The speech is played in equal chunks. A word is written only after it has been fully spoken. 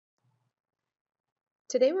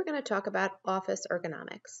Today we're going to talk about office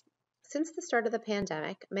ergonomics. Since the start of the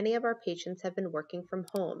pandemic, many of our patients have been working from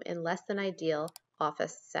home in less than ideal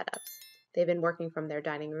office setups. They've been working from their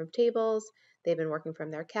dining room tables, they've been working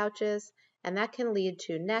from their couches, and that can lead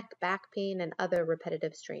to neck, back pain, and other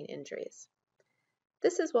repetitive strain injuries.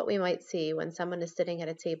 This is what we might see when someone is sitting at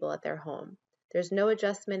a table at their home. There's no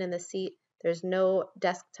adjustment in the seat, there's no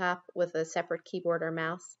desktop with a separate keyboard or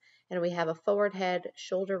mouse, and we have a forward head,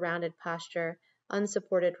 shoulder-rounded posture,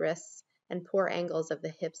 unsupported wrists, and poor angles of the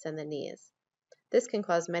hips and the knees. This can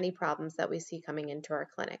cause many problems that we see coming into our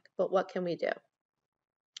clinic, but what can we do?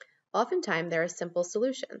 Oftentimes, there are simple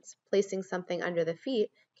solutions. Placing something under the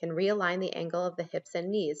feet can realign the angle of the hips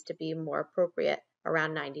and knees to be more appropriate,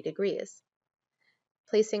 around 90 degrees.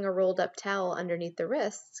 Placing a rolled up towel underneath the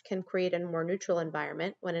wrists can create a more neutral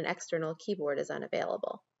environment when an external keyboard is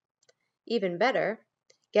unavailable. Even better,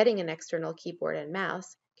 getting an external keyboard and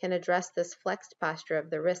mouse can address this flexed posture of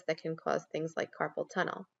the wrist that can cause things like carpal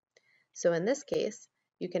tunnel. So in this case,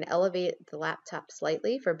 you can elevate the laptop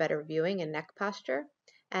slightly for better viewing and neck posture,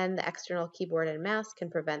 and the external keyboard and mouse can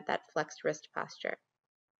prevent that flexed wrist posture.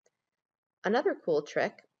 Another cool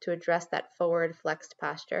trick to address that forward flexed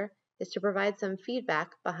posture is to provide some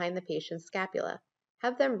feedback behind the patient's scapula.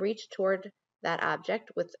 Have them reach toward that object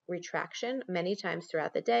with retraction many times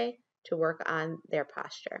throughout the day to work on their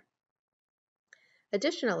posture.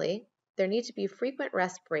 Additionally, there need to be frequent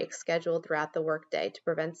rest breaks scheduled throughout the workday to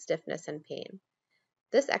prevent stiffness and pain.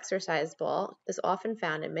 This exercise ball is often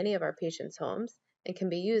found in many of our patients' homes and can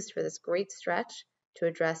be used for this great stretch to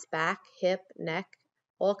address back, hip, neck,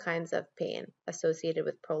 all kinds of pain associated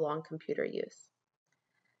with prolonged computer use.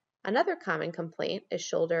 Another common complaint is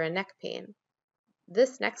shoulder and neck pain.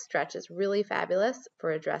 This neck stretch is really fabulous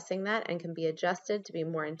for addressing that and can be adjusted to be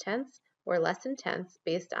more intense or less intense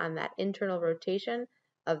based on that internal rotation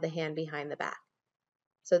of the hand behind the back.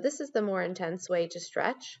 So this is the more intense way to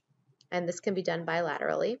stretch, and this can be done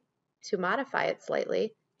bilaterally. To modify it slightly,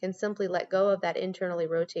 you can simply let go of that internally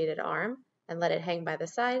rotated arm and let it hang by the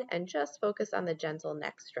side and just focus on the gentle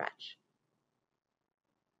neck stretch.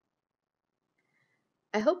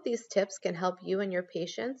 I hope these tips can help you and your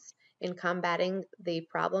patients in combating the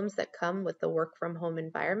problems that come with the work from home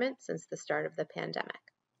environment since the start of the pandemic.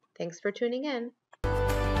 Thanks for tuning in.